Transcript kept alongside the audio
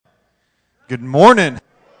Good morning.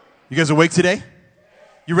 You guys awake today?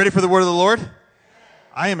 You ready for the word of the Lord?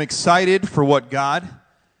 I am excited for what God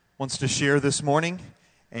wants to share this morning,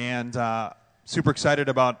 and super excited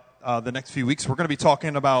about the next few weeks. We're going to be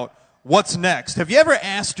talking about what's next. Have you ever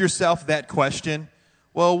asked yourself that question?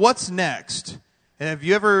 Well, what's next? And have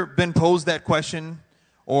you ever been posed that question,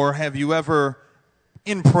 or have you ever,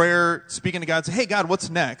 in prayer, speaking to God, say, hey, God, what's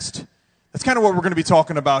next? That's kind of what we're going to be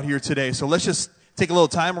talking about here today. So let's just take a little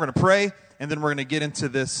time. We're going to pray, and then we're going to get into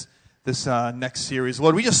this next series.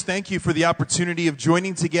 Lord, we just thank you for the opportunity of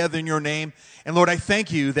joining together in your name. And Lord, I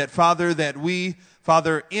thank you that, Father,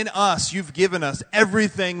 Father, in us, you've given us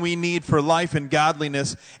everything we need for life and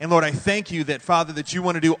godliness. And Lord, I thank you that, Father, that you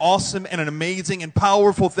want to do awesome and amazing and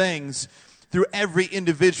powerful things through every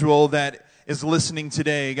individual that is listening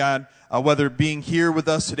today, God, whether being here with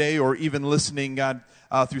us today or even listening, God,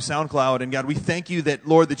 through SoundCloud. And God, we thank you that,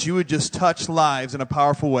 Lord, that you would just touch lives in a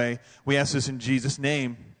powerful way. We ask this in Jesus'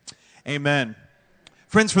 name. Amen.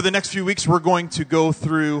 Friends, for the next few weeks, we're going to go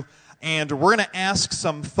through and we're going to ask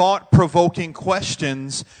some thought-provoking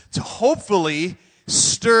questions to hopefully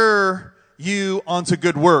stir you onto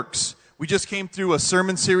good works. We just came through a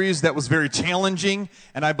sermon series that was very challenging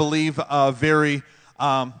and I believe very,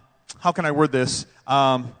 how can I word this?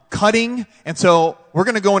 Cutting. And so we're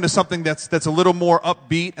going to go into something that's a little more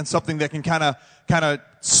upbeat and something that can kind of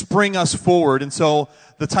spring us forward. And so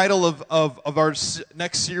the title of our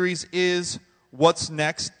next series is What's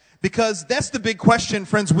Next? Because that's the big question,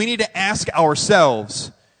 friends, we need to ask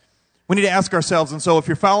ourselves. We need to ask ourselves. And so if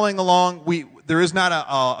you're following along, there is not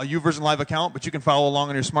a YouVersion Live account, but you can follow along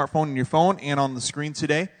on your smartphone and your phone and on the screen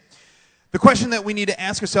today. The question that we need to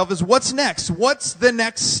ask ourselves is, what's next? What's the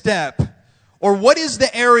next step? Or what is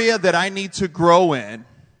the area that I need to grow in?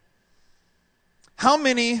 How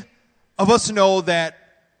many of us know that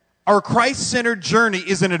our Christ-centered journey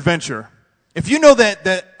is an adventure? If you know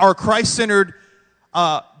that our Christ-centered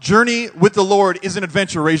journey with the Lord is an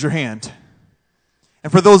adventure, raise your hand.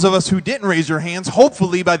 And for those of us who didn't raise your hands,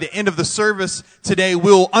 hopefully by the end of the service today,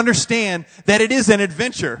 we'll understand that it is an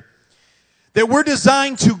adventure. That we're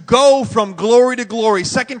designed to go from glory to glory.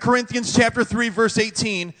 2 Corinthians chapter 3, verse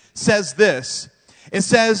 18 says this. It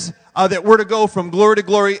says that we're to go from glory to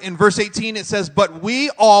glory. In verse 18, it says, but we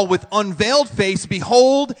all with unveiled face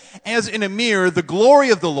behold as in a mirror the glory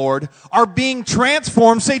of the Lord are being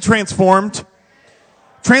transformed. Say transformed.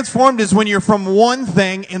 Transformed is when you're from one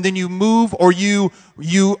thing and then you move or you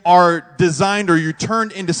are designed or you're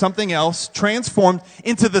turned into something else, transformed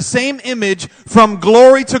into the same image from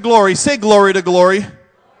glory to glory. Say glory to glory.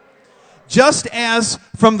 Just as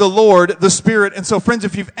from the Lord, the Spirit. And so, friends,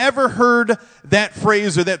 if you've ever heard that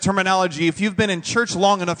phrase or that terminology, if you've been in church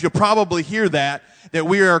long enough, you'll probably hear that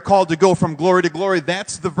we are called to go from glory to glory.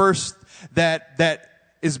 That's the verse that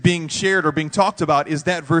is being shared or being talked about, is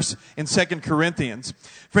that verse in 2 Corinthians.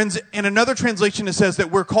 Friends, in another translation it says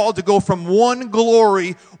that we're called to go from one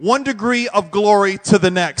degree of glory to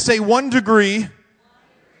the next. Say one degree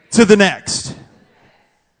to the next.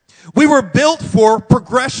 We were built for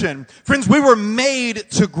progression. Friends, we were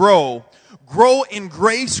made to grow. Grow in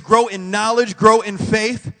grace, grow in knowledge, grow in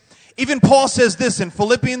faith. Even Paul says this in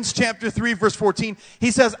Philippians chapter 3, verse 14.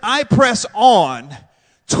 He says, I press on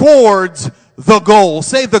towards the goal.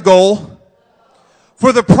 Say the goal.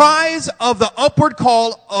 For the prize of the upward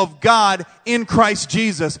call of God in Christ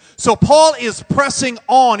Jesus. So Paul is pressing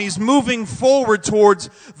on. He's moving forward towards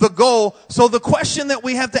the goal. So the question that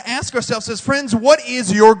we have to ask ourselves is, friends, what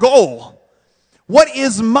is your goal? What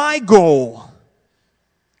is my goal?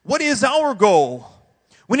 What is our goal?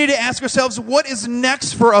 We need to ask ourselves, what is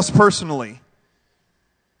next for us personally?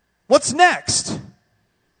 What's next?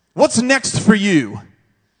 What's next for you?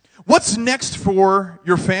 What's next for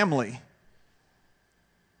your family?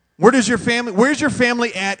 Where's your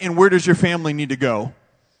family at, and where does your family need to go?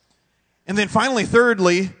 And then finally,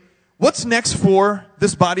 thirdly, what's next for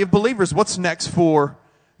this body of believers? What's next for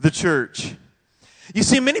the church? You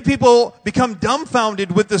see, many people become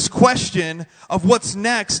dumbfounded with this question of what's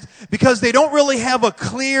next because they don't really have a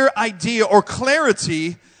clear idea or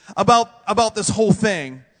clarity about this whole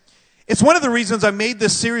thing. It's one of the reasons I made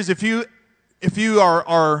this series. If you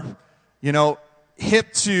are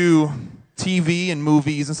hip to TV and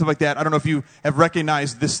movies and stuff like that, I don't know if you have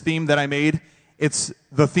recognized this theme that I made. It's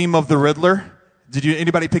the theme of the Riddler.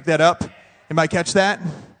 Anybody pick that up? Anybody catch that?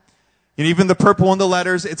 And even the purple in the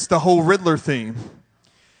letters, it's the whole Riddler theme.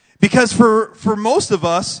 Because for most of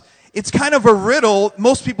us, it's kind of a riddle.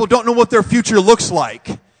 Most people don't know what their future looks like.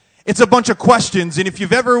 It's a bunch of questions. And if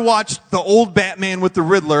you've ever watched the old Batman with the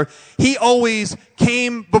Riddler, he always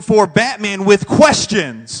came before Batman with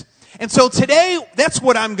questions. And so today, that's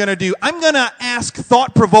what I'm going to do. I'm going to ask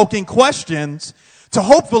thought-provoking questions to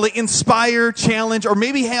hopefully inspire, challenge, or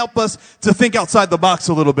maybe help us to think outside the box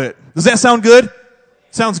a little bit. Does that sound good?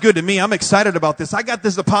 Sounds good to me. I'm excited about this. I got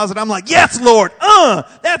this deposit. I'm like, yes, Lord.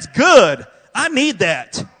 That's good. I need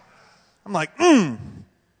that. I'm like,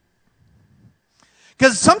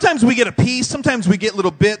 Because sometimes we get a piece, sometimes we get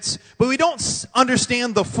little bits, but we don't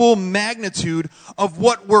understand the full magnitude of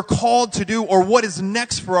what we're called to do or what is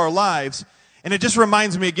next for our lives. And it just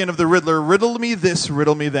reminds me again of the Riddler. Riddle me this,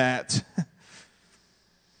 riddle me that.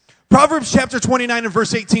 Proverbs chapter 29 and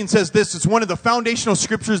verse 18 says this. It's one of the foundational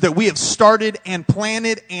scriptures that we have started and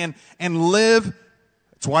planted and live.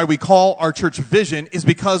 It's why we call our church Vision, is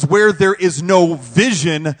because where there is no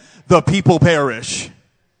vision, the people perish.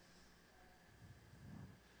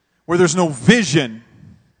 Where there's no vision.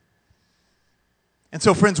 And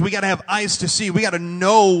so, friends, we got to have eyes to see. We got to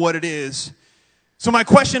know what it is. So my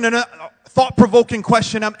question, and a thought-provoking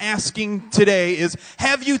question I'm asking today is,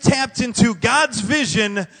 have you tapped into God's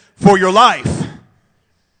vision for your life?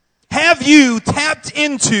 Have you tapped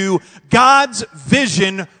into God's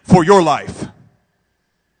vision for your life?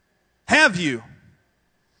 Have you?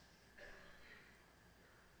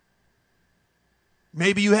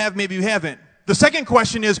 Maybe you have, maybe you haven't. The second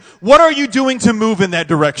question is, what are you doing to move in that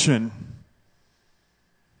direction?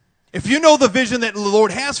 If you know the vision that the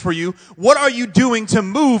Lord has for you, what are you doing to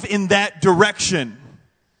move in that direction?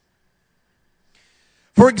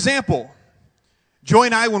 For example, Joy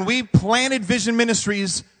and I, when we planted Vision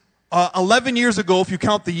Ministries 11 years ago, if you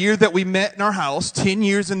count the year that we met in our house, 10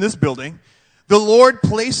 years in this building, the Lord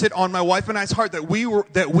placed it on my wife and I's heart that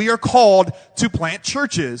we are called to plant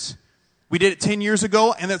churches. We did it 10 years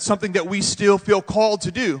ago, and that's something that we still feel called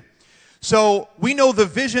to do. So we know the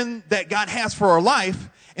vision that God has for our life.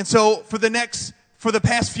 And so for the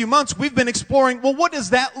past few months, we've been exploring, well, what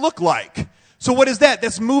does that look like? So what is that?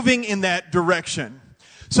 That's moving in that direction.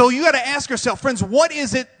 So you got to ask yourself, friends, what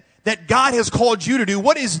is it that God has called you to do?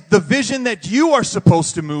 What is the vision that you are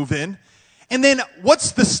supposed to move in? And then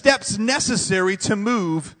what's the steps necessary to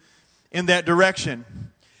move in that direction?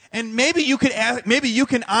 And maybe you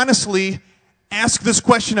can honestly ask this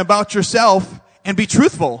question about yourself and be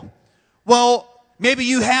truthful. Well, maybe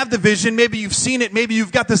you have the vision, maybe you've seen it, maybe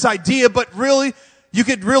you've got this idea, but really, you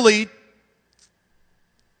could really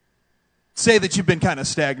say that you've been kind of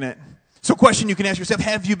stagnant. So question you can ask yourself,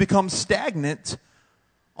 have you become stagnant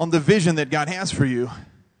on the vision that God has for you?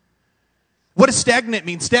 What does stagnant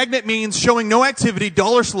mean? Stagnant means showing no activity,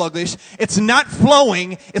 dull or sluggish. It's not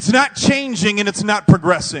flowing, it's not changing, and it's not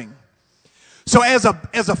progressing. So as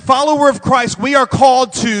a follower of Christ, we are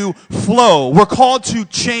called to flow. We're called to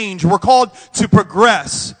change. We're called to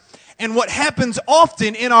progress. And what happens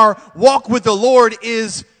often in our walk with the Lord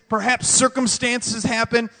is perhaps circumstances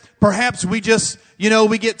happen. Perhaps we just,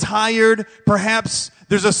 we get tired. Perhaps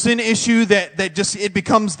there's a sin issue that just, it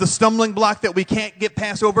becomes the stumbling block that we can't get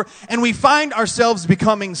past over. And we find ourselves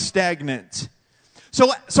becoming stagnant.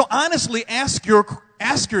 So honestly, ask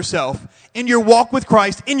yourself, in your walk with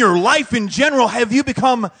Christ, in your life in general, have you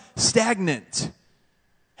become stagnant?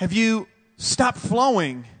 Have you stopped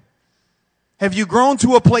flowing? Have you grown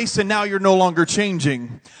to a place and now you're no longer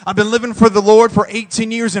changing? I've been living for the Lord for 18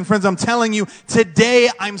 years, and friends, I'm telling you, today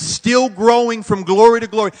I'm still growing from glory to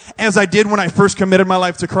glory as I did when I first committed my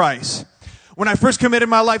life to Christ. When I first committed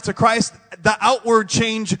my life to Christ, the outward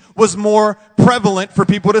change was more prevalent for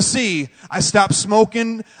people to see. I stopped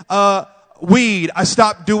smoking weed. I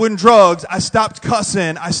stopped doing drugs. I stopped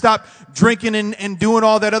cussing. I stopped drinking and doing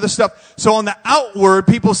all that other stuff. So on the outward,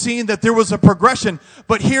 people seeing that there was a progression.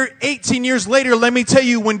 But here, 18 years later, let me tell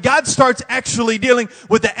you, when God starts actually dealing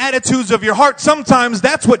with the attitudes of your heart, sometimes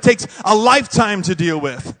that's what takes a lifetime to deal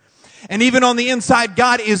with. And even on the inside,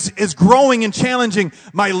 God is growing and challenging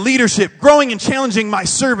my leadership, growing and challenging my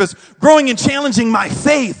service, growing and challenging my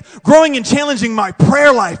faith, growing and challenging my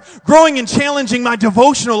prayer life, growing and challenging my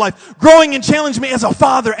devotional life, growing and challenging me as a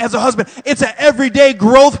father, as a husband. It's an everyday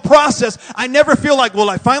growth process. I never feel like, well,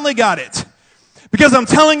 I finally got it. Because I'm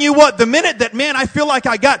telling you what, the minute that, man, I feel like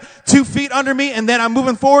I got 2 feet under me and then I'm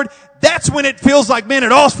moving forward, that's when it feels like, man,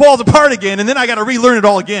 it all falls apart again, and then I got to relearn it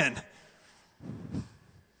all again.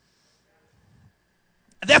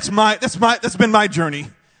 That's been my journey.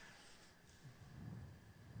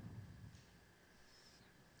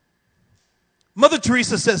 Mother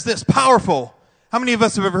Teresa says this, powerful. How many of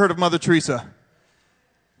us have ever heard of Mother Teresa?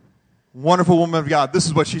 Wonderful woman of God. This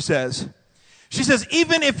is what she says. She says,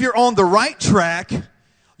 even if you're on the right track,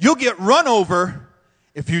 you'll get run over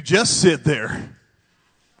if you just sit there.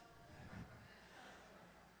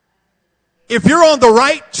 If you're on the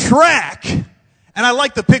right track And I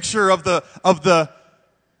like the picture of the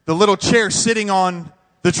little chair sitting on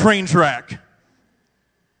the train track.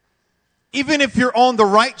 Even if you're on the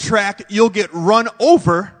right track, you'll get run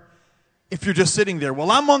over if you're just sitting there. Well,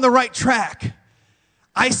 I'm on the right track.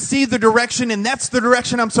 I see the direction, and that's the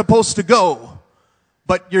direction I'm supposed to go.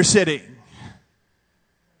 But you're sitting.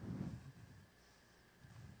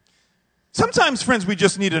 Sometimes, friends, we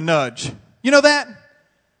just need a nudge. You know that?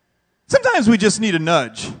 Sometimes we just need a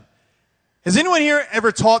nudge. Has anyone here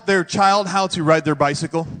ever taught their child how to ride their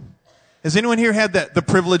bicycle? Has anyone here had the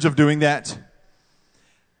privilege of doing that?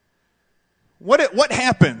 What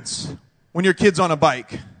happens when your kid's on a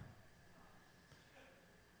bike?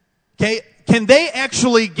 Okay, can they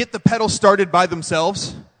actually get the pedal started by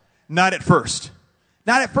themselves? Not at first.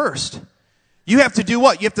 Not at first. You have to do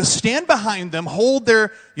what? You have to stand behind them, hold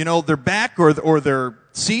their back or their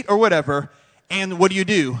seat or whatever, and what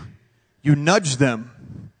do? You nudge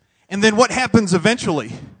them. And then what happens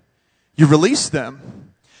eventually? You release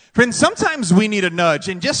them. Friends, sometimes we need a nudge,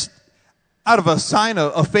 and just out of a sign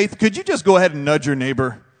of faith, could you just go ahead and nudge your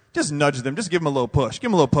neighbor? Just nudge them. Just give them a little push. Give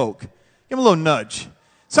them a little poke. Give them a little nudge.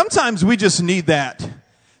 Sometimes we just need that.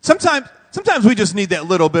 Sometimes we just need that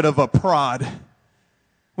little bit of a prod.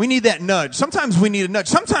 We need that nudge. Sometimes we need a nudge.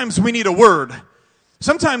 Sometimes we need a word.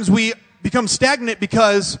 Sometimes we become stagnant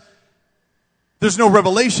because there's no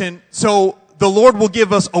revelation. So the Lord will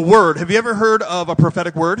give us a word. Have you ever heard of a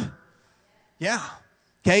prophetic word? Yeah.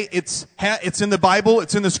 Okay, it's in the Bible,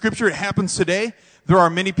 it's in the scripture, it happens today. There are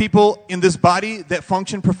many people in this body that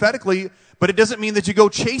function prophetically, but it doesn't mean that you go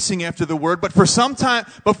chasing after the word. But sometimes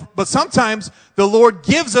the Lord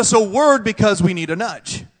gives us a word because we need a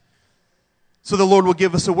nudge. So the Lord will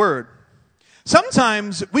give us a word.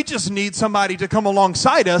 Sometimes we just need somebody to come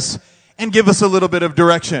alongside us and give us a little bit of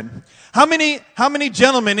direction. How many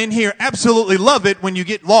gentlemen in here absolutely love it when you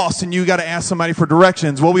get lost and you got to ask somebody for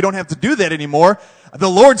directions? Well, we don't have to do that anymore. The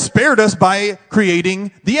Lord spared us by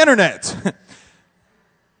creating the internet.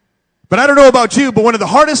 But I don't know about you, but one of the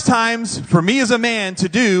hardest times for me as a man to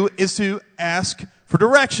do is to ask for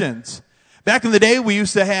directions. Back in the day, we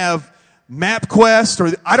used to have MapQuest,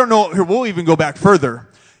 or I don't know, we'll even go back further.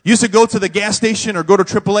 You used to go to the gas station or go to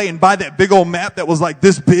AAA and buy that big old map that was like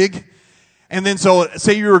this big. And then so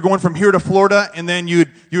say you were going from here to Florida, and then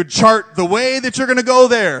you'd chart the way that you're going to go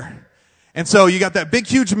there. And so you got that big,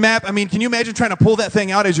 huge map. I mean, can you imagine trying to pull that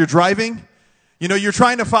thing out as you're driving? You know, you're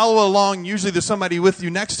trying to follow along. Usually there's somebody with you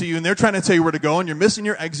next to you, and they're trying to tell you where to go, and you're missing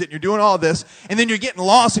your exit, and you're doing all this. And then you're getting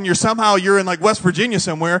lost, and you're in like West Virginia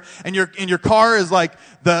somewhere, and your car is like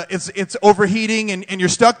it's overheating, and you're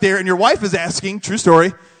stuck there, and your wife is asking, true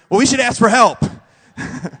story, well, we should ask for help.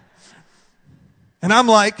 And I'm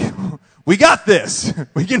like, we got this.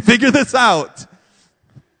 We can figure this out.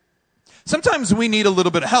 Sometimes we need a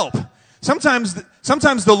little bit of help. Sometimes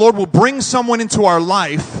the Lord will bring someone into our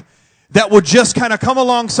life that will just kind of come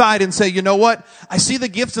alongside and say, you know what? I see the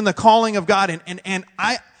gifts and the calling of God, and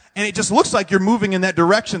it just looks like you're moving in that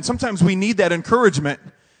direction. Sometimes we need that encouragement,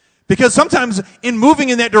 because sometimes in moving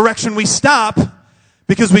in that direction we stop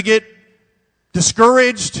because we get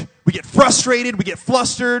discouraged, we get frustrated, we get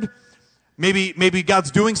flustered. Maybe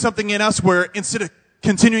God's doing something in us where instead of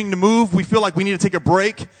continuing to move, we feel like we need to take a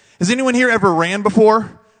break. Has anyone here ever ran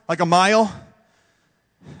before? Like a mile?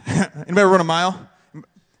 Anybody run a mile?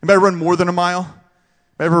 Anybody run more than a mile?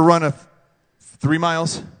 Ever run 3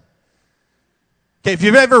 miles? Okay, if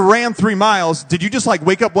you've ever ran 3 miles, did you just like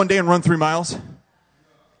wake up one day and run 3 miles?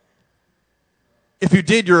 If you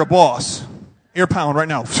did, you're a boss. Air pound right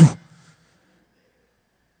now.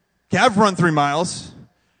 Okay, I've run 3 miles.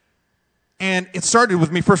 And it started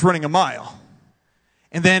with me first running a mile.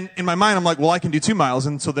 And then in my mind, I'm like, well, I can do 2 miles.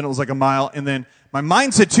 And so then it was like a mile. And then my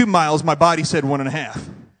mind said 2 miles. My body said 1.5.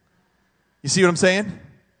 You see what I'm saying?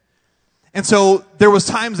 And so there was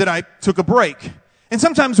times that I took a break. And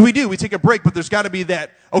sometimes we do. We take a break, but there's got to be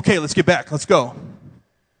that, okay, let's get back. Let's go.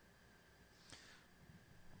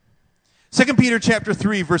 2 Peter chapter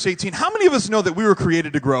 3, verse 18. How many of us know that we were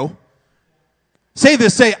created to grow? Say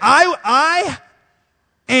this. Say, I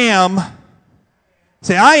am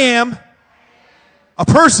a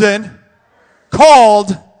person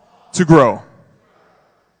called to grow.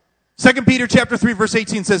 2 Peter chapter 3, verse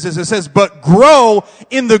 18 says this. It says, but grow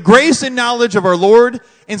in the grace and knowledge of our Lord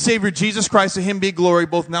and Savior Jesus Christ. To him be glory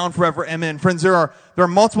both now and forever. Amen. Friends, there are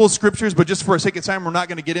multiple scriptures, but just for the sake of time, we're not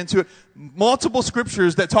going to get into it. Multiple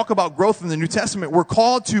scriptures that talk about growth in the New Testament. We're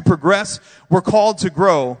called to progress. We're called to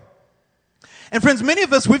grow. And friends, many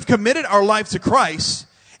of us, we've committed our life to Christ.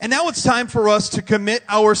 And now it's time for us to commit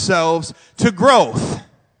ourselves to growth.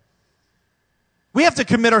 We have to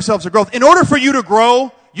commit ourselves to growth. In order for you to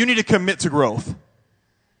grow, you need to commit to growth.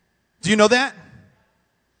 Do you know that?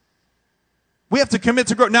 We have to commit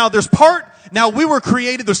to grow. Now we were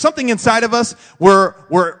created, there's something inside of us where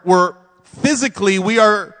physically we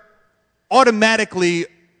are automatically,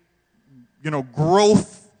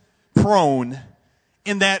 growth prone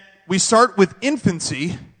in that we start with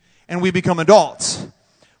infancy and we become adults.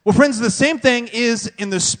 Well, friends, the same thing is in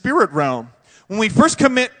the spirit realm. When we first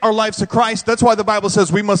commit our lives to Christ, that's why the Bible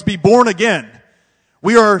says we must be born again.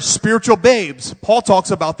 We are spiritual babes. Paul talks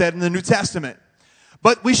about that in the New Testament.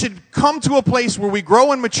 But we should come to a place where we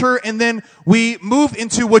grow and mature, and then we move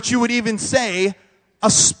into what you would even say a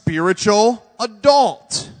spiritual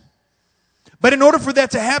adult. But in order for that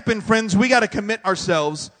to happen, friends, we got to commit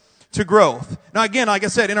ourselves to growth. Now again, like I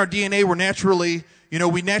said, in our DNA, we're naturally,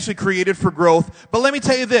 we naturally created for growth. But let me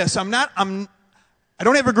tell you this, I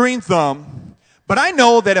don't have a green thumb, but I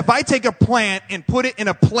know that if I take a plant and put it in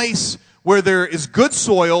a place where there is good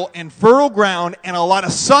soil and fertile ground and a lot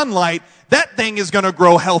of sunlight, that thing is going to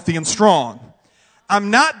grow healthy and strong.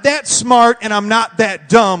 I'm not that smart and I'm not that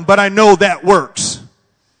dumb, but I know that works.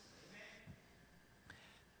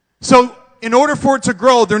 So in order for it to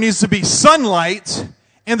grow, there needs to be sunlight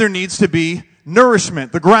and there needs to be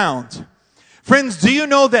nourishment, the ground. Friends, do you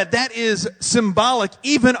know that that is symbolic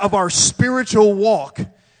even of our spiritual walk?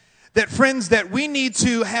 That, friends, that we need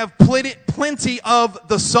to have plenty of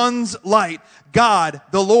the sun's light, God,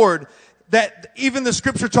 the Lord. That even the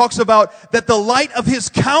scripture talks about that the light of His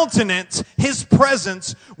countenance, His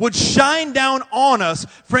presence, would shine down on us,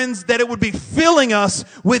 friends, that it would be filling us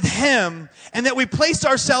with Him, and that we place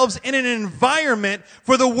ourselves in an environment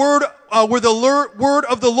for the word, where the word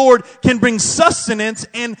of the Lord can bring sustenance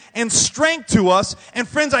and strength to us. And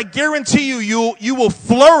friends, I guarantee you will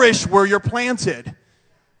flourish where you're planted.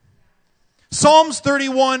 Psalms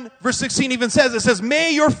 31 verse 16 even says,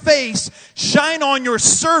 may your face shine on your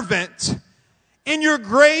servant. In your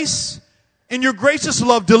grace, in your gracious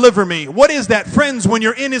love, deliver me. What is that, friends? When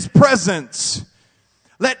you're in His presence,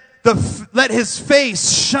 let His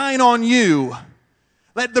face shine on you.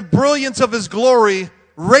 Let the brilliance of His glory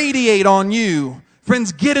radiate on you.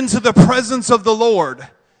 Friends, get into the presence of the Lord.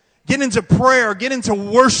 Get into prayer, get into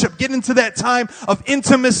worship, get into that time of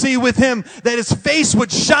intimacy with Him, that His face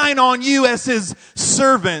would shine on you as His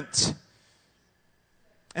servant.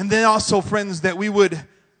 And then also, friends, that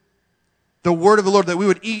the word of the Lord, that we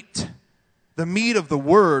would eat the meat of the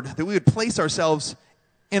word, that we would place ourselves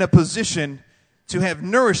in a position to have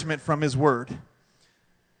nourishment from His word.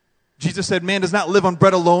 Jesus said, man does not live on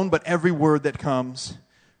bread alone, but every word that comes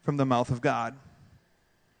from the mouth of God.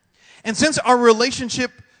 And since our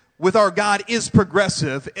relationship with our God is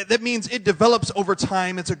progressive, that means it develops over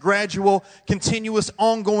time. It's a gradual, continuous,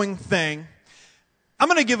 ongoing thing. I'm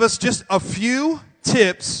going to give us just a few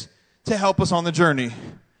tips to help us on the journey.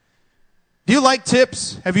 Do you like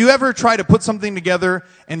tips? Have you ever tried to put something together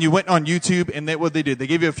and you went on YouTube and what they did? They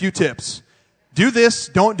gave you a few tips. Do this,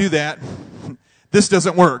 don't do that. This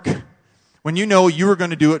doesn't work. When you know you were going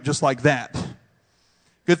to do it just like that.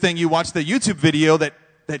 Good thing you watched the YouTube video that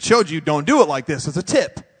showed you don't do it like this. It's a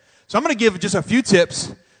tip. So I'm going to give just a few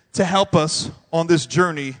tips to help us on this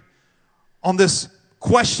journey, on this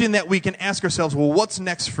question that we can ask ourselves, well, what's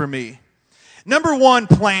next for me? Number one,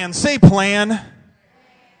 plan. Say plan.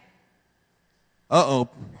 Uh-oh.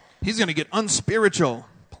 He's going to get unspiritual.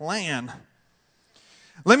 Plan.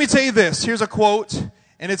 Let me tell you this. Here's a quote,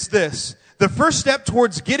 and it's this. The first step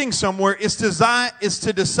towards getting somewhere is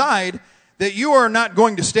to decide that you are not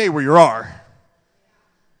going to stay where you are.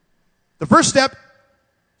 The first step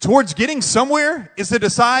towards getting somewhere is to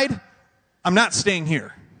decide, I'm not staying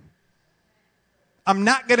here. I'm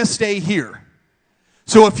not going to stay here.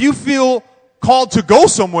 So if you feel called to go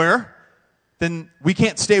somewhere, then we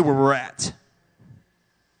can't stay where we're at.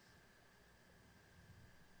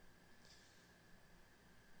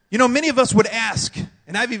 Many of us would ask,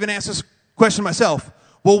 and I've even asked this question myself,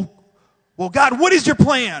 well, God, what is your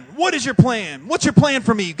plan? What is your plan? What's your plan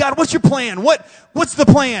for me? God, what's your plan? What's the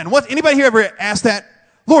plan? Anybody here ever asked that?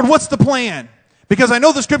 Lord, what's the plan? Because I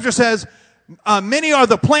know the scripture says, many are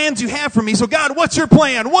the plans you have for me. So God, what's your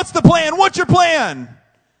plan? What's the plan? What's your plan?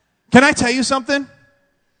 Can I tell you something?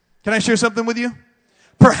 Can I share something with you?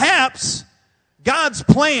 Perhaps God's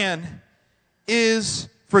plan is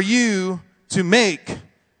for you to make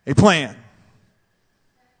a plan.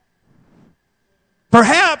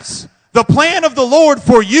 Perhaps the plan of the Lord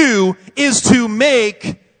for you is to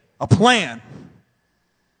make a plan.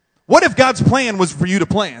 What if God's plan was for you to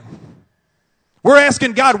plan? We're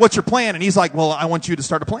asking God, what's your plan? And He's like, well, I want you to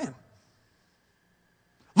start a plan.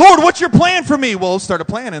 Lord, what's your plan for me? Well, start a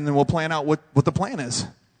plan and then we'll plan out what the plan is.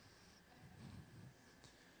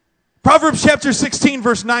 Proverbs chapter 16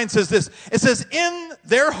 verse 9 says this. It says, in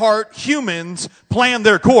their heart humans plan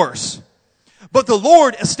their course, but the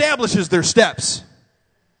Lord establishes their steps.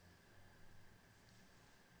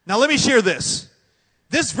 Now let me share this.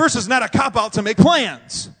 This verse is not a cop-out to make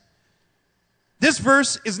plans. This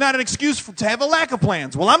verse is not an excuse to have a lack of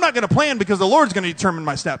plans. Well, I'm not going to plan because the Lord's going to determine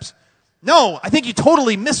my steps. No, I think you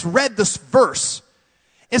totally misread this verse.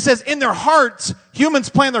 It says, in their hearts, humans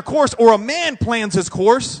plan their course, or a man plans his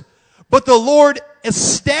course, but the Lord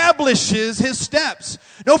establishes his steps.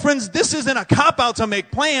 No, friends, this isn't a cop-out to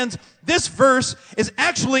make plans. This verse is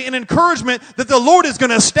actually an encouragement that the Lord is going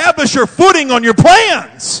to establish your footing on your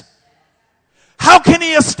plans. How can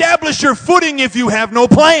he establish your footing if you have no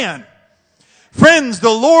plan? Friends, the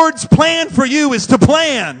Lord's plan for you is to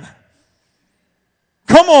plan.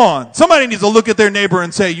 Come on. Somebody needs to look at their neighbor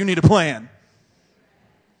and say, you need a plan.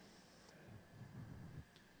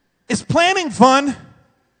 Is planning fun?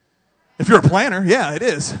 If you're a planner, yeah, it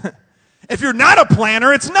is. If you're not a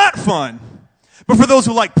planner, it's not fun. But for those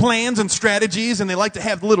who like plans and strategies and they like to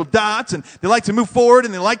have little dots and they like to move forward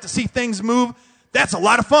and they like to see things move, that's a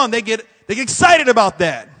lot of fun. They get excited about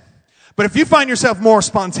that. But if you find yourself more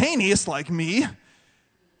spontaneous like me,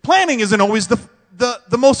 planning isn't always the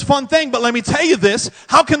most fun thing. But let me tell you this,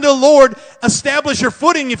 how can the Lord establish your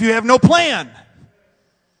footing if you have no plan?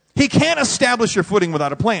 He can't establish your footing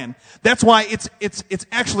without a plan. That's why it's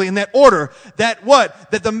actually in that order that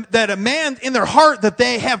a man in their heart that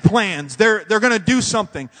they have plans. They're going to do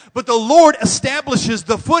something. But the Lord establishes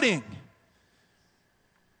the footing.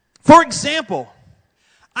 For example,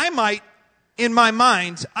 in my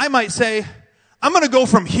mind, I might say, I'm going to go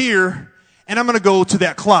from here and I'm going to go to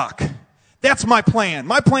that clock. That's my plan.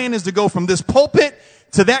 My plan is to go from this pulpit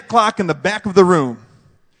to that clock in the back of the room.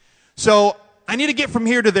 So I need to get from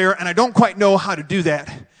here to there, and I don't quite know how to do that.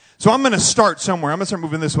 So I'm going to start somewhere. I'm going to start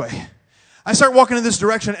moving this way. I start walking in this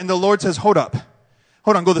direction, and the Lord says, hold up.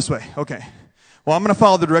 Hold on, go this way. Okay. Well, I'm going to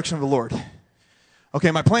follow the direction of the Lord.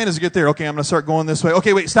 Okay, my plan is to get there. Okay, I'm going to start going this way.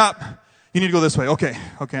 Okay, wait, stop. You need to go this way. Okay,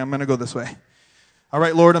 I'm going to go this way. All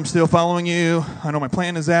right, Lord, I'm still following you. I know my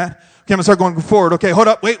plan is that. Okay, I'm going to start going forward. Okay, hold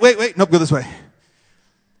up. Wait. Nope, go this way.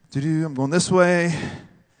 I'm going this way.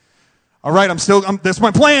 All right, that's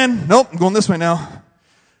my plan. Nope, I'm going this way now.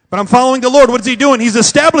 But I'm following the Lord. What is he doing? He's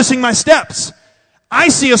establishing my steps. I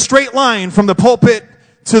see a straight line from the pulpit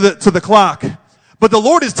to the clock. But the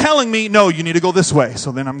Lord is telling me, no, you need to go this way.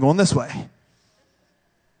 So then I'm going this way.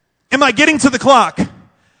 Am I getting to the clock?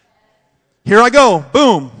 Here I go.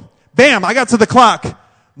 Boom. Bam, I got to the clock.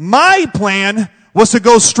 My plan was to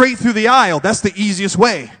go straight through the aisle. That's the easiest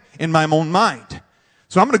way in my own mind.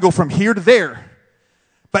 So I'm going to go from here to there.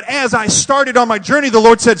 But as I started on my journey, the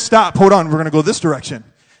Lord said, stop, hold on, we're going to go this direction.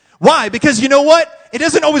 Why? Because you know what? It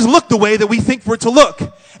doesn't always look the way that we think for it to look.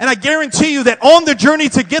 And I guarantee you that on the journey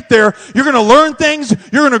to get there, you're going to learn things,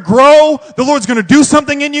 you're going to grow, the Lord's going to do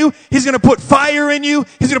something in you, He's going to put fire in you,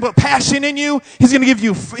 He's going to put passion in you, He's going to give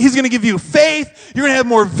you faith, you're going to have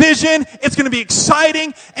more vision, it's going to be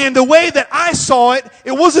exciting. And the way that I saw it,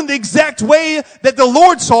 it wasn't the exact way that the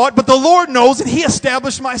Lord saw it, but the Lord knows, and He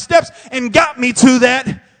established my steps and got me to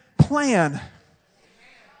that plan.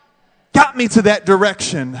 Got me to that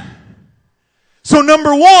direction. So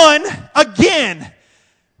number one, again,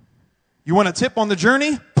 you want a tip on the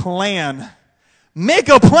journey? Plan. Make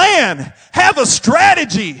a plan. Have a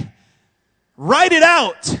strategy. Write it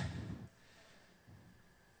out.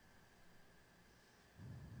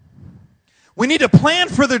 We need to plan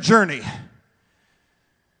for the journey.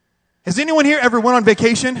 Has anyone here ever went on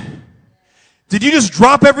vacation? Did you just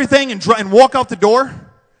drop everything and walk out the door?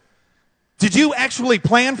 Did you actually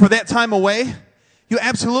plan for that time away? You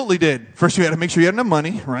absolutely did. First, you had to make sure you had enough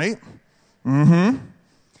money, right?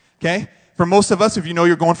 Okay? For most of us, if you know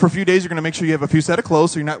you're going for a few days, you're going to make sure you have a few set of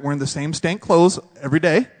clothes so you're not wearing the same stank clothes every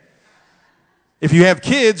day. If you have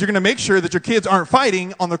kids, you're going to make sure that your kids aren't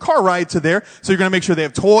fighting on the car ride to there. So you're going to make sure they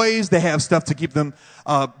have toys, they have stuff to keep them,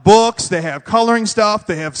 books, they have coloring stuff,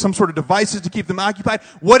 they have some sort of devices to keep them occupied.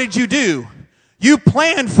 What did you do? You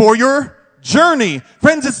planned for your journey.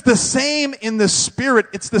 Friends, it's the same in the Spirit.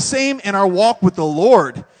 It's the same in our walk with the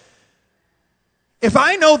Lord. If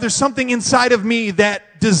I know there's something inside of me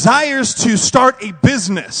that desires to start a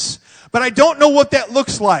business, but I don't know what that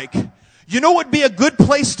looks like, you know what would be a good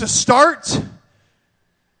place to start?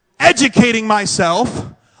 Educating myself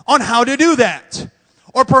on how to do that.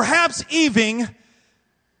 Or perhaps even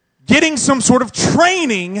getting some sort of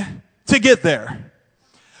training to get there.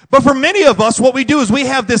 But for many of us, what we do is we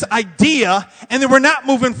have this idea and then we're not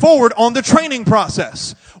moving forward on the training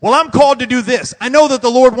process. Well, I'm called to do this. I know that the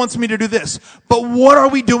Lord wants me to do this. But what are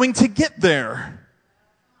we doing to get there?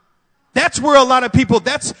 That's where a lot of people,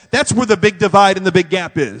 that's where the big divide and the big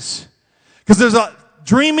gap is. Because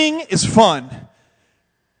dreaming is fun.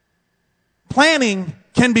 Planning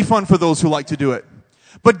can be fun for those who like to do it.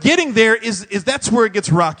 But getting there that's where it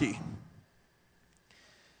gets rocky.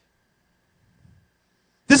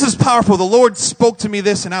 This is powerful. The Lord spoke to me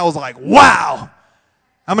this and I was like, wow.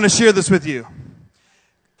 I'm going to share this with you.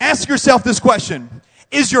 Ask yourself this question.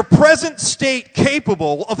 Is your present state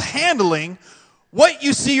capable of handling what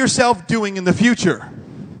you see yourself doing in the future?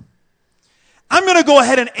 I'm going to go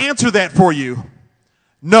ahead and answer that for you.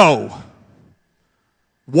 No.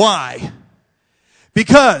 Why?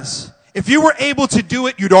 Because if you were able to do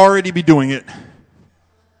it, you'd already be doing it.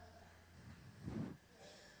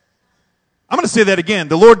 I'm going to say that again.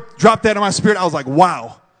 The Lord dropped that in my spirit. I was like,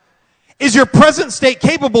 wow. Is your present state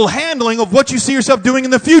capable of handling of what you see yourself doing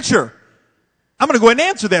in the future? I'm going to go ahead and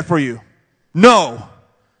answer that for you. No.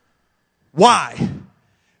 Why?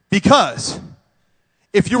 Because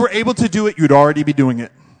if you were able to do it, you'd already be doing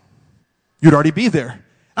it. You'd already be there.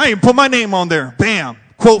 I even put my name on there. Bam.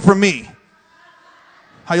 Quote from me.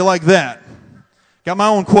 How you like that? Got my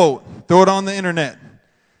own quote. Throw it on the internet.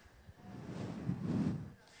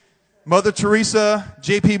 Mother Teresa,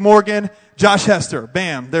 J.P. Morgan, Josh Hester.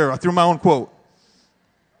 Bam. There. I threw my own quote.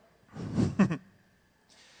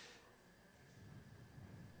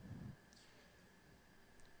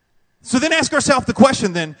 So then ask ourselves the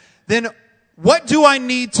question then what do I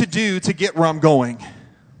need to do to get where I'm going?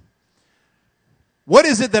 What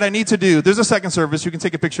is it that I need to do? There's a second service. You can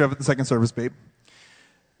take a picture of it, the second service, babe.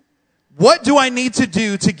 What do I need to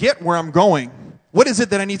do to get where I'm going? What is it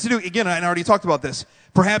that I need to do? Again, I already talked about this.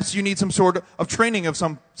 Perhaps you need some sort of training of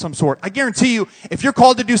some sort. I guarantee you, if you're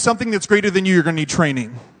called to do something that's greater than you, you're going to need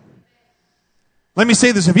training. Let me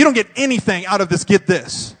say this. If you don't get anything out of this, get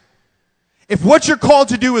this. If what you're called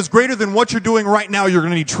to do is greater than what you're doing right now, you're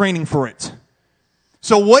going to need training for it.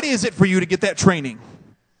 So what is it for you to get that training?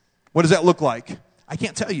 What does that look like? I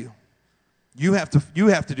can't tell you. You have to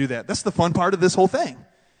do that. That's the fun part of this whole thing.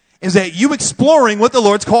 Is that you exploring what the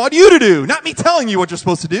Lord's called you to do, not me telling you what you're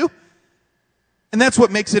supposed to do. And that's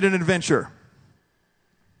what makes it an adventure.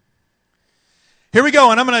 Here we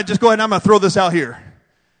go, and I'm going to just go ahead and I'm going to throw this out here.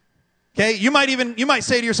 Okay, you might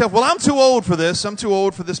say to yourself, well, I'm too old for this. I'm too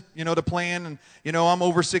old for this, to plan, and, I'm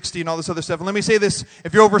over 60 and all this other stuff. And let me say this,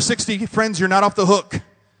 if you're over 60, friends, you're not off the hook.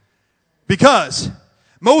 Because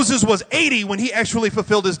Moses was 80 when he actually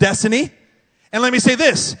fulfilled his destiny. And let me say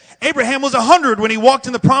this, Abraham was 100 when he walked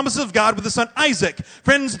in the promises of God with his son Isaac.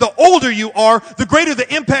 Friends, the older you are, the greater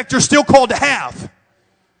the impact you're still called to have.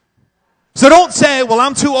 So don't say, well,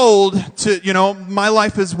 I'm too old to, my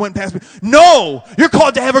life has went past me. No, you're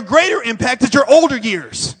called to have a greater impact at your older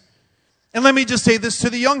years. And let me just say this to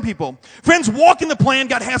the young people. Friends, walk in the plan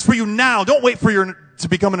God has for you now. Don't wait to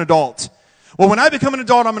become an adult. Well, when I become an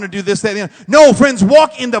adult, I'm going to do this, that, and the other. No, friends,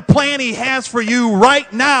 walk in the plan He has for you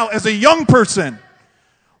right now as a young person.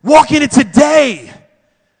 Walk in it today.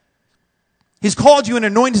 He's called you and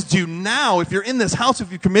anointed you now. If you're in this house,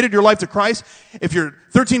 if you've committed your life to Christ, if you're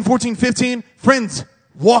 13, 14, 15, friends,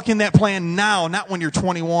 walk in that plan now, not when you're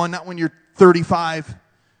 21, not when you're 35.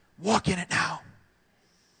 Walk in it now.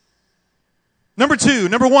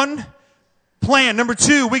 Number one, plan. Number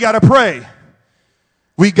two, we got to pray.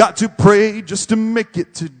 We got to pray just to make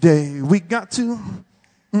it today. We got to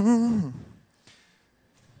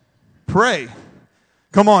pray.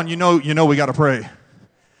 Come on, you know we got to pray.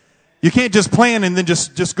 You can't just plan and then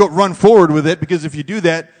just go run forward with it, because if you do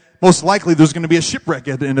that, most likely there's going to be a shipwreck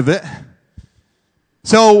at the end of it.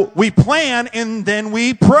 So we plan and then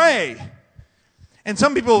we pray. And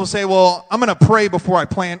some people will say, well, I'm going to pray before I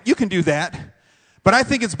plan. You can do that. But I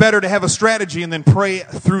think it's better to have a strategy and then pray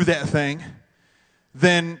through that thing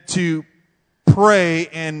than to pray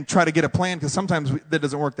and try to get a plan, because sometimes that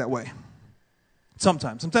doesn't work that way.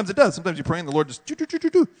 Sometimes it does. Sometimes you pray and the Lord just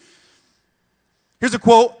do. Here's a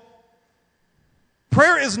quote.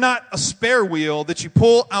 Prayer is not a spare wheel that you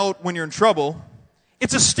pull out when you're in trouble.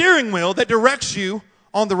 It's a steering wheel that directs you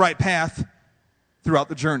on the right path throughout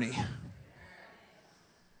the journey.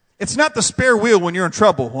 It's not the spare wheel when you're in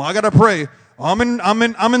trouble. Well, I got to pray. I'm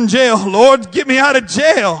in jail. Lord, get me out of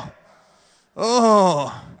jail.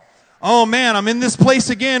 Oh man, I'm in this place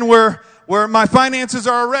again where my finances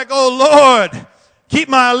are a wreck. Oh Lord, keep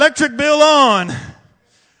my electric bill on.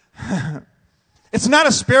 It's not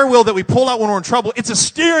a spare wheel that we pull out when we're in trouble. It's a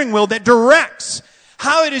steering wheel that directs.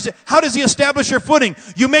 How does He establish your footing?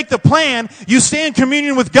 You make the plan, you stay in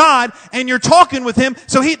communion with God, and you're talking with Him.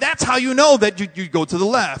 So that's how you know that you go to the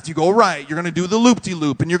left, you go right, you're going to do the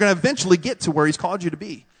loop-de-loop, and you're going to eventually get to where He's called you to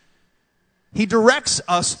be. He directs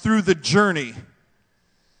us through the journey.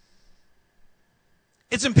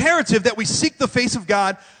 It's imperative that we seek the face of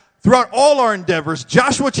God throughout all our endeavors.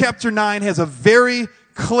 Joshua chapter 9 has a very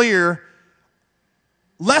clear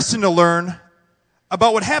lesson to learn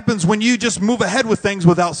about what happens when you just move ahead with things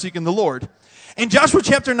without seeking the Lord. In Joshua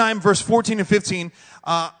chapter 9, verse 14 and 15,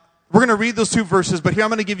 we're going to read those two verses, but here I'm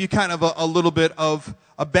going to give you kind of a little bit of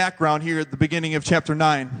a background here at the beginning of chapter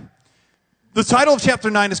 9. The title of chapter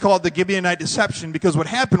 9 is called the Gibeonite Deception because what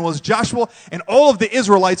happened was Joshua and all of the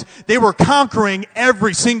Israelites, they were conquering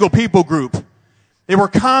every single people group. They were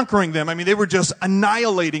conquering them. I mean, they were just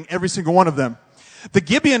annihilating every single one of them. The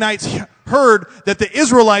Gibeonites heard that the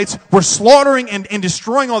Israelites were slaughtering and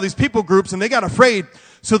destroying all these people groups, and they got afraid.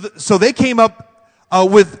 So they came up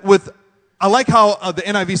with I like how the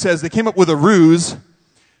NIV says, they came up with a ruse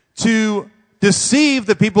to deceive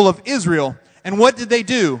the people of Israel. And what did they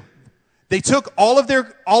do? They took all of their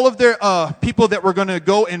people that were going to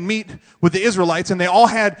go and meet with the Israelites, and they all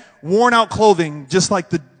had worn out clothing, just like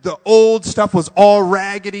the old stuff was all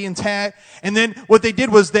raggedy and tattered. And then what they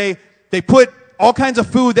did was they put all kinds of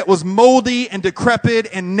food that was moldy and decrepit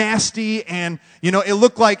and nasty, and it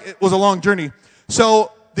looked like it was a long journey.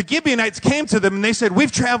 So the Gibeonites came to them and they said,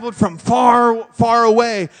 "We've traveled from far, far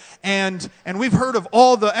away, and we've heard of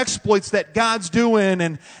all the exploits that God's doing,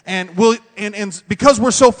 and because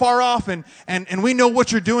we're so far off, and we know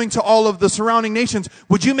what you're doing to all of the surrounding nations,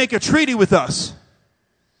 would you make a treaty with us?"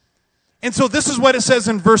 And so this is what it says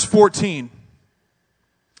in verse 14.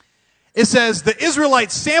 It says, the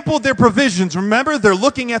Israelites sampled their provisions. Remember, they're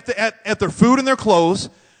looking at their food and their clothes.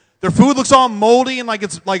 Their food looks all moldy and like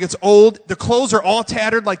it's old. The clothes are all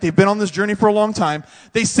tattered like they've been on this journey for a long time.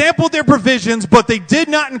 They sampled their provisions, but they did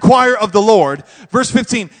not inquire of the Lord. Verse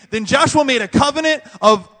 15. Then Joshua made a covenant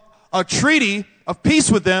of a treaty of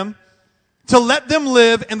peace with them to let them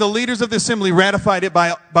live, and the leaders of the assembly ratified it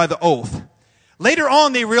by the oath. Later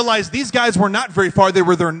on, they realized these guys were not very far. They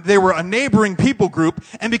were a neighboring people group,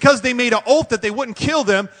 and because they made an oath that they wouldn't kill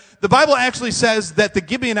them, the Bible actually says that the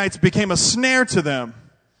Gibeonites became a snare to them.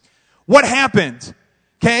 What happened?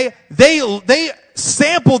 Okay, they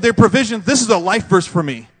sampled their provisions. This is a life verse for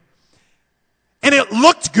me. And it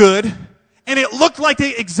looked good, and it looked like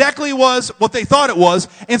it exactly was what they thought it was,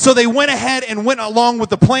 and so they went ahead and went along with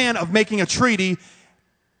the plan of making a treaty,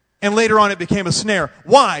 and later on it became a snare.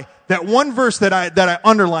 Why? That one verse that I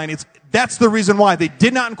underline, that's the reason why. They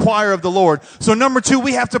did not inquire of the Lord. So number 2,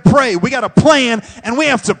 we have to pray. We got a plan, and we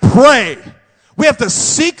have to pray. We have to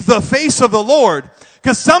seek the face of the Lord.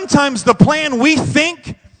 Because sometimes the plan we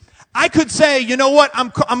think, I could say, you know what,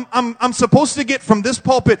 I'm supposed to get from this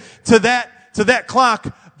pulpit to that clock,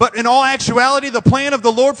 but in all actuality, the plan of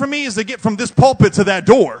the Lord for me is to get from this pulpit to that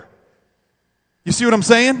door. You see what I'm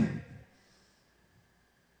saying?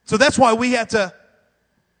 So that's why we have to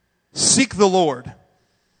seek the Lord.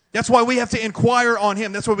 That's why we have to inquire on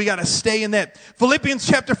Him. That's why we got to stay in that. Philippians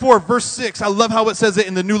chapter 4, verse 6. I love how it says it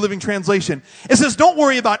in the New Living Translation. It says, don't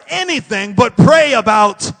worry about anything, but pray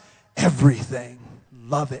about everything.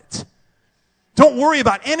 Love it. Don't worry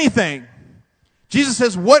about anything. Jesus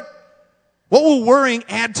says, what will worrying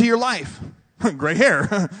add to your life? Gray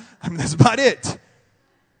hair. I mean, that's about it.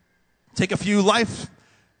 Take a few life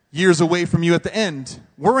years away from you at the end.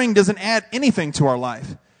 Worrying doesn't add anything to our life.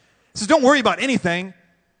 He says, don't worry about anything.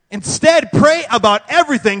 Instead, pray about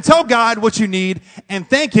everything. Tell God what you need and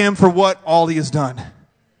thank Him for what all He has done.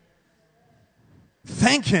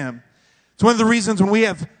 Thank Him. It's one of the reasons when we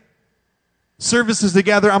have services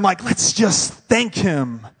together, I'm like, let's just thank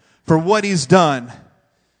Him for what He's done,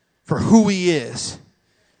 for who He is.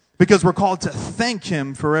 Because we're called to thank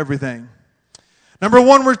Him for everything. Number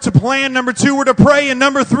 1, we're to plan. Number 2, we're to pray. And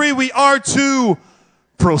number 3, we are to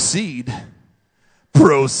proceed.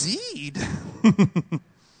 Proceed.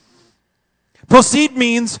 Proceed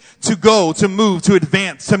means to go, to move, to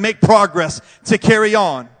advance, to make progress, to carry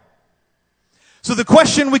on. So the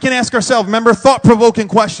question we can ask ourselves, remember, thought-provoking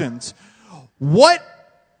questions. What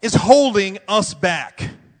is holding us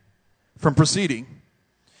back from proceeding?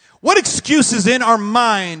 What excuse is in our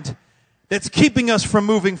mind that's keeping us from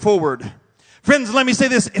moving forward? Friends, let me say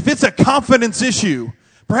this. If it's a confidence issue,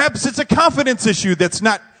 perhaps it's a confidence issue that's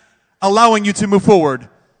not allowing you to move forward.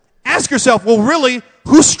 Ask yourself, well, really,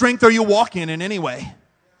 whose strength are you walking in anyway?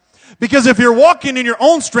 Because if you're walking in your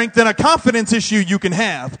own strength, then a confidence issue you can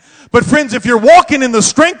have. But friends, if you're walking in the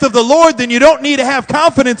strength of the Lord, then you don't need to have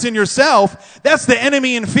confidence in yourself. That's the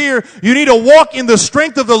enemy and fear. You need to walk in the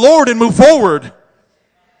strength of the Lord and move forward.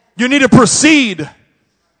 You need to proceed.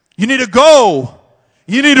 You need to go.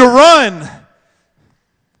 You need to run.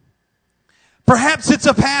 Perhaps it's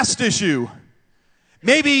a past issue.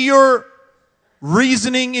 Maybe you're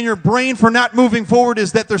reasoning in your brain for not moving forward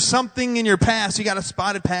is that there's something in your past. You got a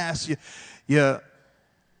spotted past. You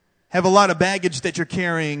have a lot of baggage that you're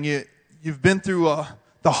carrying. You've been through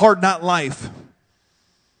the hard knot life.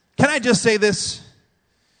 Can I just say this?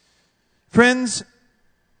 Friends,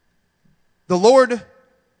 the Lord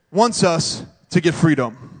wants us to get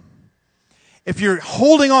freedom. If you're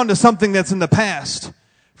holding on to something that's in the past,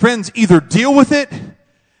 friends, either deal with it,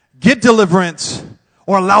 get deliverance,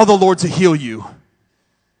 or allow the Lord to heal you.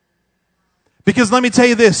 Because let me tell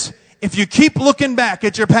you this, if you keep looking back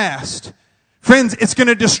at your past, friends, it's going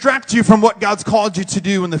to distract you from what God's called you to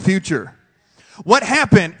do in the future. What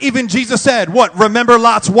happened? Even Jesus said, what? Remember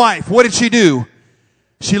Lot's wife. What did she do?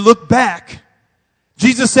 She looked back.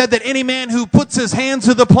 Jesus said that any man who puts his hand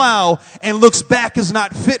to the plow and looks back is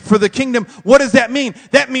not fit for the kingdom. What does that mean?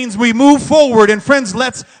 That means we move forward. And friends,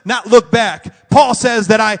 let's not look back. Paul says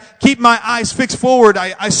that I keep my eyes fixed forward.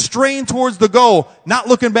 I strain towards the goal, not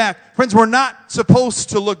looking back. Friends, we're not supposed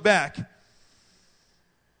to look back.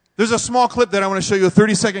 There's a small clip that I want to show you, a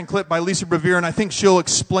 30-second clip by Lisa Bevere, and I think she'll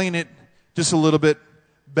explain it just a little bit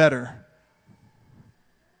better.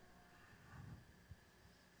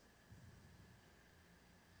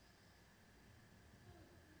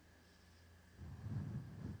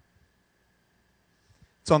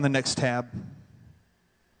 It's on the next tab.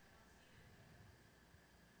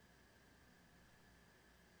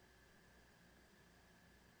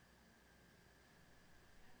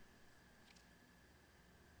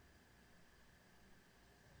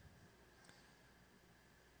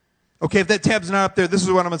 Okay, if that tab's not up there, this is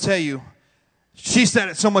what I'm going to tell you. She said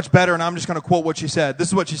it so much better, and I'm just going to quote what she said. This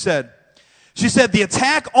is what she said. She said, the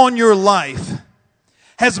attack on your life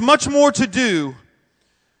has much more to do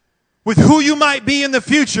with who you might be in the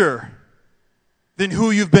future than who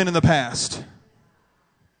you've been in the past.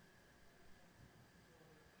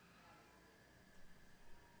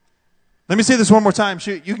 Let me say this one more time.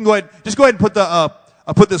 You can go ahead. Just go ahead and put I'll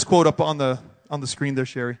put this quote up on the screen there,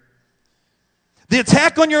 Sherry. The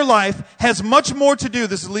attack on your life has much more to do,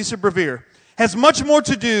 this is Lisa Bevere, has much more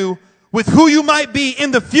to do with who you might be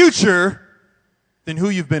in the future than who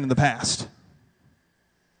you've been in the past.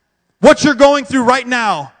 What you're going through right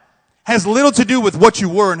now has little to do with what you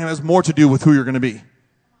were and has more to do with who you're going to be.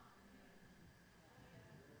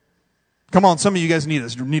 Come on, some of you guys need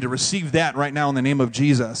to receive that right now in the name of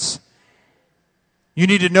Jesus. You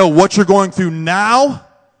need to know what you're going through now.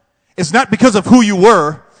 It's not because of who you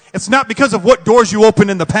were. It's not because of what doors you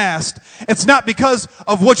opened in the past. It's not because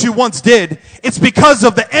of what you once did. It's because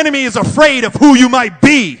of the enemy is afraid of who you might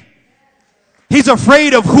be. He's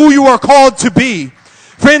afraid of who you are called to be.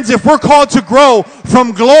 Friends, if we're called to grow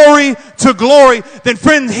from glory to glory, then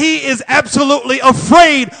friends, he is absolutely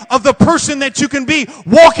afraid of the person that you can be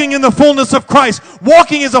walking in the fullness of Christ,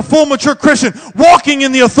 walking as a full mature Christian, walking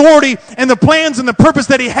in the authority and the plans and the purpose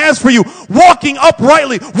that he has for you, walking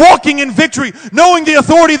uprightly, walking in victory, knowing the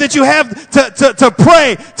authority that you have to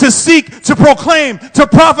pray, to seek, to proclaim, to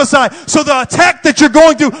prophesy. So the attack that you're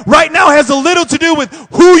going through right now has a little to do with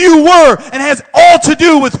who you were and has all to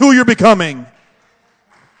do with who you're becoming.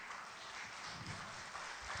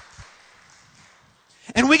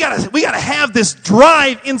 And we gotta have this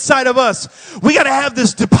drive inside of us. We gotta have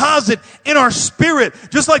this deposit in our spirit.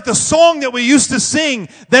 Just like the song that we used to sing,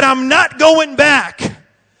 that I'm not going back.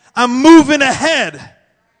 I'm moving ahead.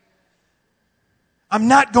 I'm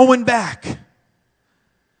not going back.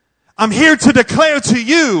 I'm here to declare to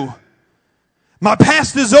you, my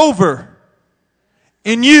past is over.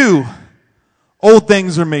 In you, old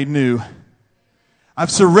things are made new.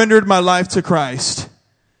 I've surrendered my life to Christ.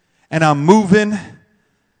 And I'm moving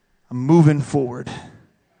forward.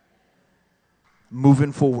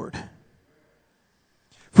 Moving forward.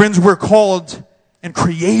 Friends, we're called and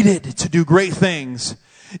created to do great things.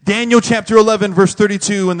 Daniel chapter 11 verse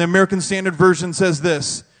 32 in the American Standard Version says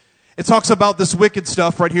this. It talks about this wicked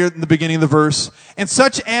stuff right here in the beginning of the verse. And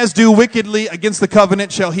such as do wickedly against the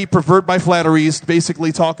covenant shall he pervert by flatteries.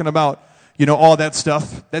 Basically talking about, all that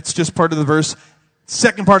stuff. That's just part of the verse.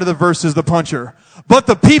 Second part of the verse is the puncher. But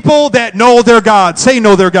the people that know their God, say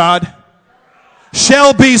know their God,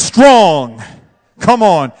 shall be strong. Come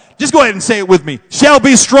on. Just go ahead and say it with me. Shall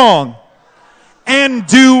be strong and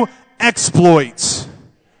do exploits.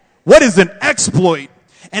 What is an exploit?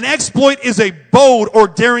 An exploit is a bold or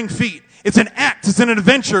daring feat. It's an act. It's an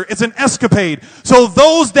adventure. It's an escapade. So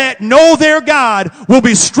those that know their God will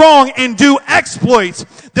be strong and do exploits.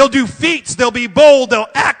 They'll do feats. They'll be bold. They'll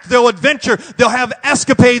act. They'll adventure. They'll have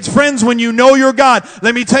escapades. Friends, when you know your God,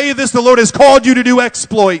 let me tell you this, the Lord has called you to do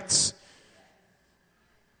exploits.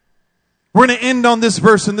 We're going to end on this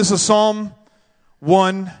verse, and this is Psalm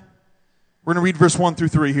 1, We're going to read verse 1 through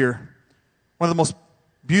 3 here. One of the most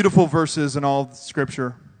beautiful verses in all of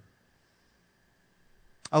Scripture.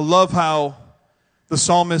 I love how the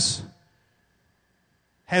psalmist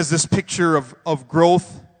has this picture of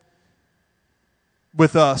growth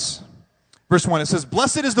with us. Verse 1, it says,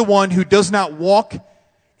 "Blessed is the one who does not walk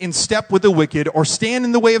in step with the wicked, or stand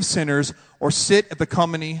in the way of sinners, or sit at the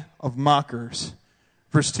company of mockers."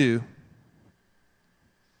 Verse 2,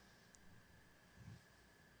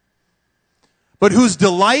 "But whose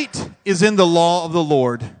delight is in the law of the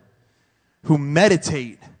Lord, who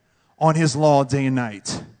meditate on his law day and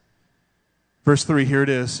night." Verse 3, here it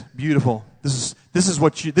is. Beautiful. This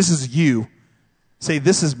is you. Say,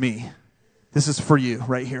 this is me. This is for you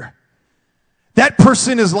right here. "That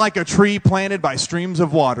person is like a tree planted by streams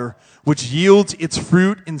of water, which yields its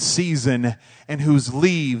fruit in season, and whose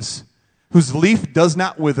leaf does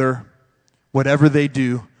not wither. Whatever they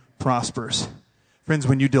do prospers." Friends,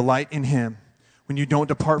 when you delight in him, when you don't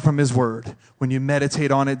depart from his word, when you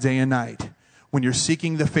meditate on it day and night, when you're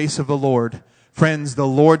seeking the face of the Lord, friends, the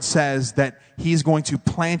Lord says that he's going to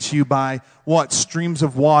plant you by what? Streams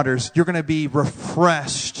of waters. You're going to be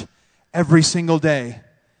refreshed every single day.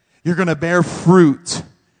 You're going to bear fruit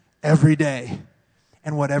every day.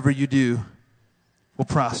 And whatever you do will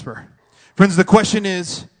prosper. Friends, the question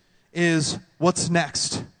is what's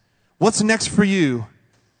next? What's next for you?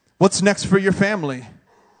 What's next for your family?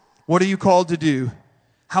 What are you called to do?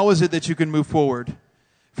 How is it that you can move forward?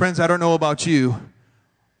 Friends, I don't know about you.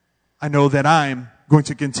 I know that I'm going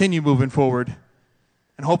to continue moving forward.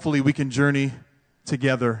 And hopefully we can journey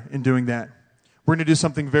together in doing that. We're going to do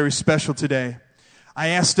something very special today. I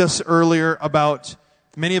asked us earlier about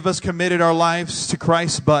many of us committed our lives to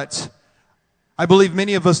Christ, but I believe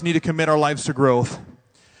many of us need to commit our lives to growth.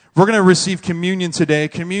 We're going to receive communion today.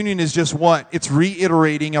 Communion is just what? It's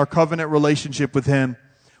reiterating our covenant relationship with him.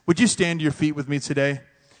 Would you stand to your feet with me today?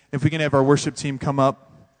 If we can have our worship team come up.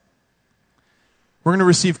 We're going to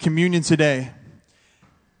receive communion today.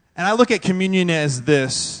 And I look at communion as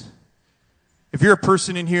this. If you're a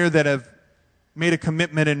person in here that have made a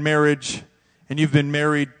commitment in marriage, and you've been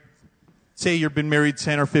married, say you've been married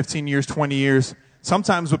 10 or 15 years, 20 years,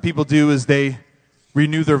 sometimes what people do is they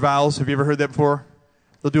renew their vows. Have you ever heard that before?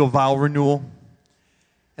 They'll do a vow renewal.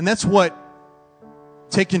 And that's what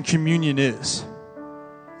taking communion is.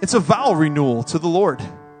 It's a vow renewal to the Lord.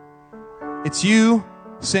 It's you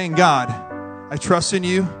saying, God, I trust in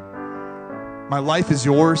you. My life is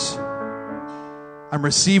yours. I'm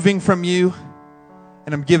receiving from you,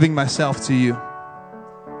 and I'm giving myself to you.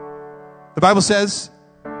 The Bible says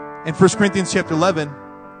in 1 Corinthians chapter 11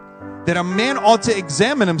 that a man ought to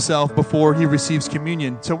examine himself before he receives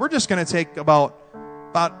communion. So we're just going to take about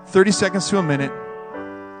 30 seconds to a minute.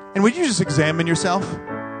 And would you just examine yourself?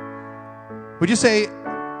 Would you say,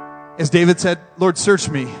 as David said, Lord, search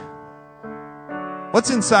me. What's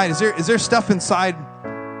inside? Is there stuff inside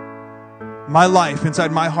my life,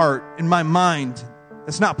 inside my heart, in my mind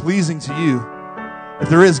that's not pleasing to you? If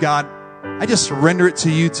there is, God, I just surrender it to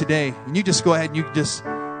you today. And you just go ahead and you just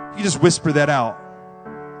whisper that out.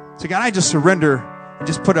 So God, I just surrender and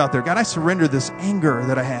just put it out there. God, I surrender this anger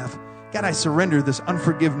that I have. God, I surrender this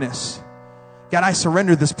unforgiveness. God, I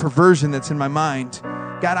surrender this perversion that's in my mind.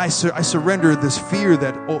 God, I surrender this fear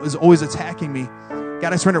that is always attacking me.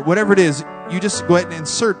 God, I surrender whatever it is. You just go ahead and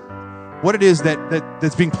insert what it is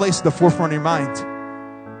that's being placed at the forefront of your mind.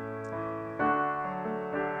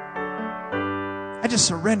 I just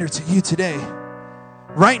surrender to you today.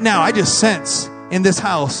 Right now, I just sense in this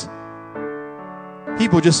house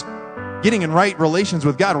people just getting in right relations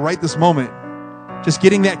with God right this moment. Just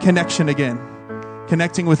getting that connection again.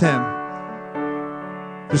 Connecting with him.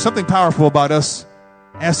 There's something powerful about us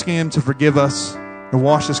asking him to forgive us and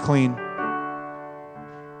wash us clean.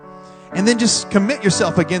 And then just commit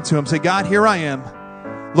yourself again to him. Say, God, here I am.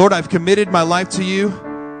 Lord, I've committed my life to you.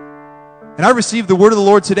 And I received the word of the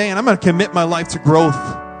Lord today, and I'm going to commit my life to growth.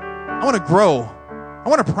 I want to grow. I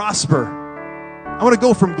want to prosper. I want to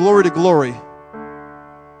go from glory to glory.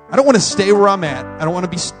 I don't want to stay where I'm at. I don't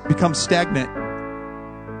want to become stagnant.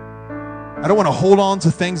 I don't want to hold on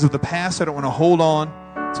to things of the past. I don't want to hold on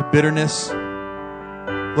to bitterness.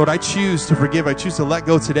 Lord, I choose to forgive. I choose to let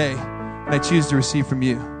go today, and I choose to receive from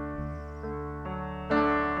you.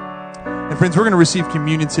 And friends, we're going to receive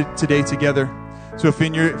communion today together. So if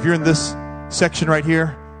you're in this section right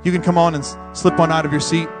here, you can come on and slip on out of your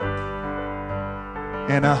seat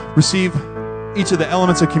and receive each of the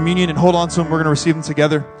elements of communion and hold on to them. We're going to receive them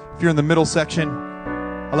together. If you're in the middle section,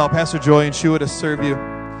 allow Pastor Joy and Shua to serve you.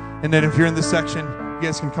 And then if you're in this section, you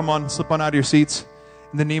guys can come on and slip on out of your seats.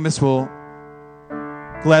 And the Nemus will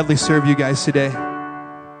gladly serve you guys today.